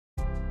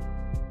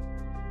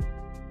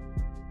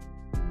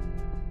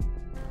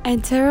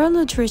Enteral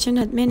Nutrition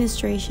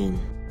Administration.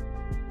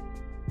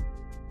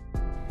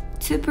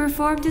 To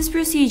perform this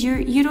procedure,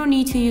 you don't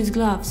need to use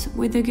gloves.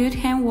 With a good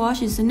hand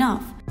wash is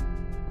enough.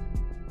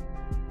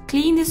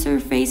 Clean the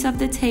surface of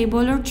the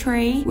table or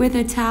tray with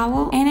a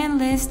towel and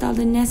enlist all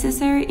the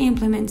necessary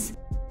implements.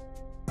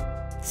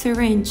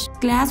 Syringe,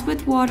 glass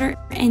with water,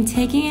 and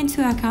taking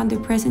into account the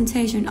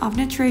presentation of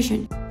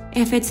nutrition.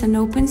 If it's an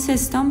open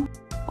system,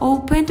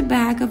 opened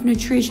bag of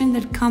nutrition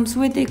that comes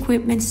with the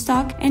equipment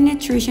stock and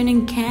nutrition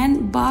in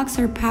can, box,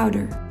 or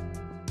powder.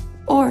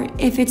 Or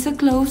if it's a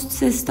closed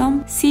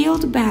system,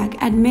 sealed bag,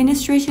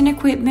 administration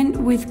equipment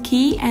with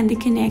key and the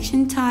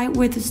connection tied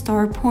with a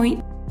start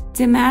point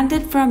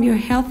demanded from your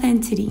health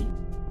entity.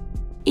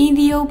 In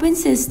the open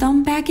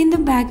system, pack in the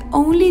bag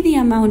only the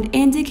amount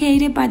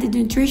indicated by the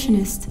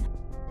nutritionist.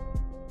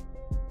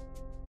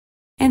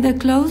 In the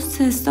closed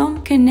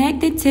system,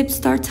 connect the tip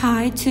start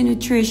tied to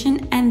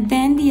nutrition and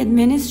then the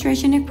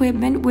administration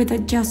equipment with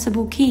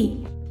adjustable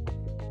key.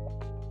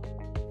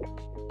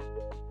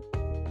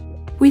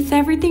 With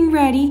everything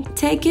ready,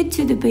 take it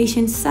to the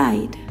patient's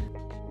side.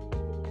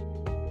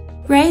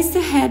 Raise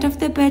the head of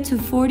the bed to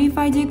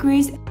 45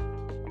 degrees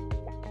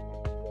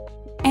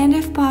and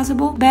if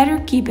possible, better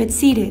keep it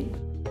seated.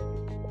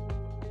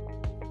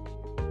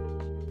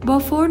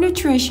 Before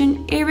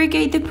nutrition,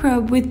 irrigate the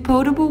probe with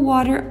potable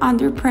water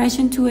under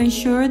pressure to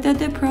ensure that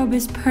the probe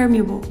is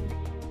permeable.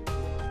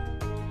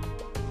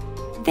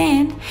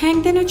 Then,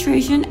 hang the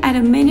nutrition at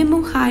a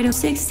minimum height of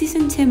 60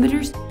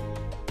 centimeters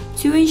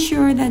to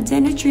ensure that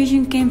the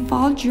nutrition can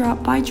fall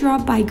drop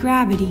by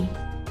gravity.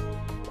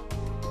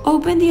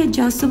 Open the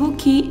adjustable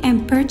key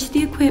and perch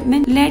the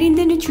equipment, letting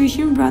the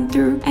nutrition run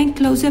through and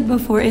close it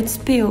before it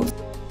spills.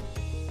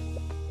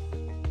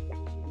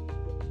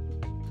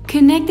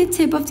 Connect the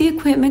tip of the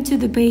equipment to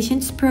the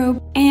patient's probe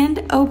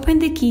and open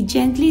the key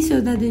gently so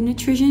that the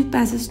nutrition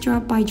passes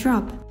drop by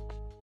drop.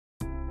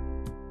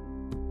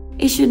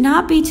 It should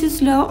not be too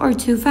slow or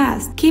too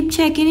fast. Keep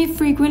checking it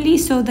frequently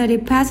so that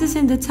it passes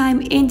in the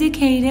time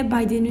indicated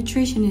by the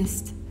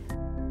nutritionist.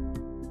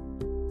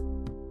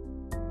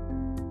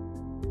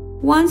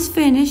 Once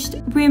finished,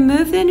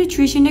 remove the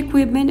nutrition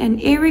equipment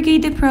and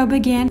irrigate the probe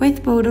again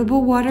with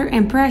potable water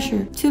and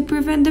pressure to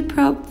prevent the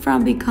probe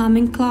from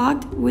becoming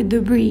clogged with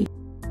debris.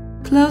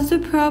 Close the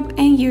probe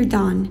and you're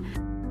done.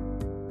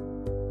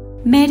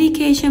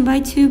 Medication by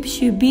tube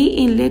should be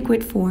in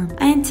liquid form,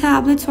 and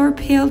tablets or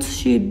pills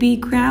should be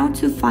ground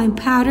to fine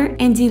powder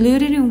and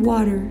diluted in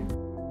water.